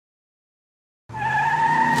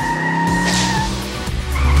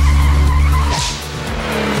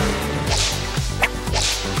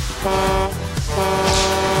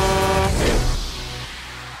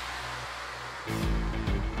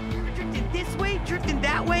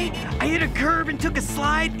that way. I hit a curb and took a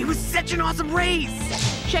slide. It was such an awesome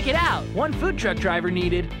race. Check it out. One food truck driver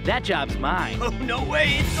needed. That job's mine. Oh, no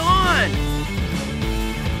way. It's on.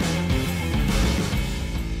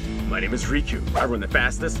 My name is Riku. I run the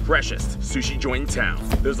fastest, freshest sushi joint in town.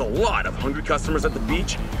 There's a lot of hungry customers at the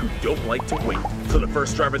beach who don't like to wait. So the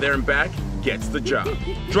first driver there and back gets the job.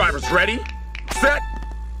 Drivers ready, set,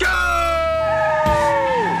 go!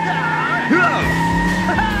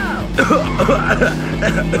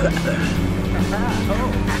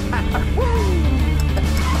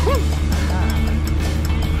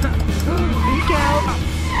 Peek out.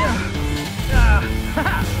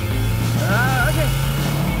 Okay.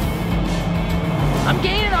 I'm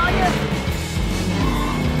gaining on you.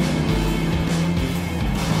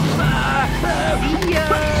 See ya.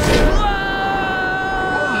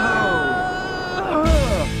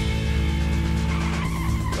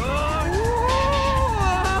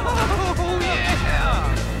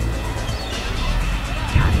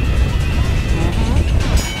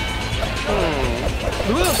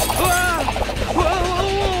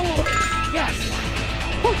 Yes.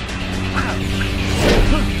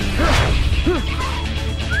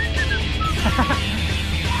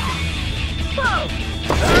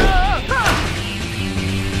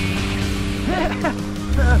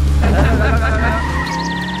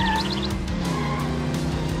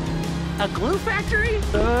 A glue factory?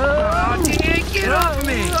 Oh, dang, get off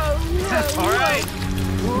me. All right.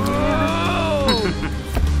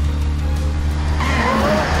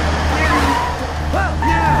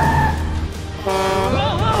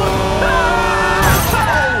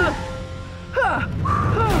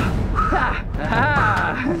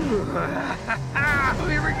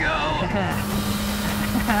 Here we go.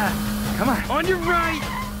 Come on. On your right.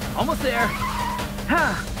 Almost there.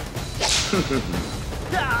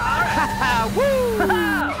 Woo!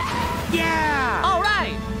 Yeah! All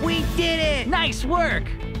right. We did it. Nice work.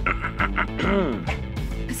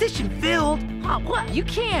 Position filled. Oh, what? You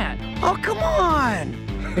can't. Oh, come on.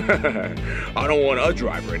 I don't want a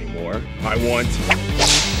driver anymore. I want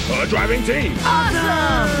a driving team.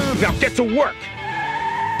 Awesome! Now get to work.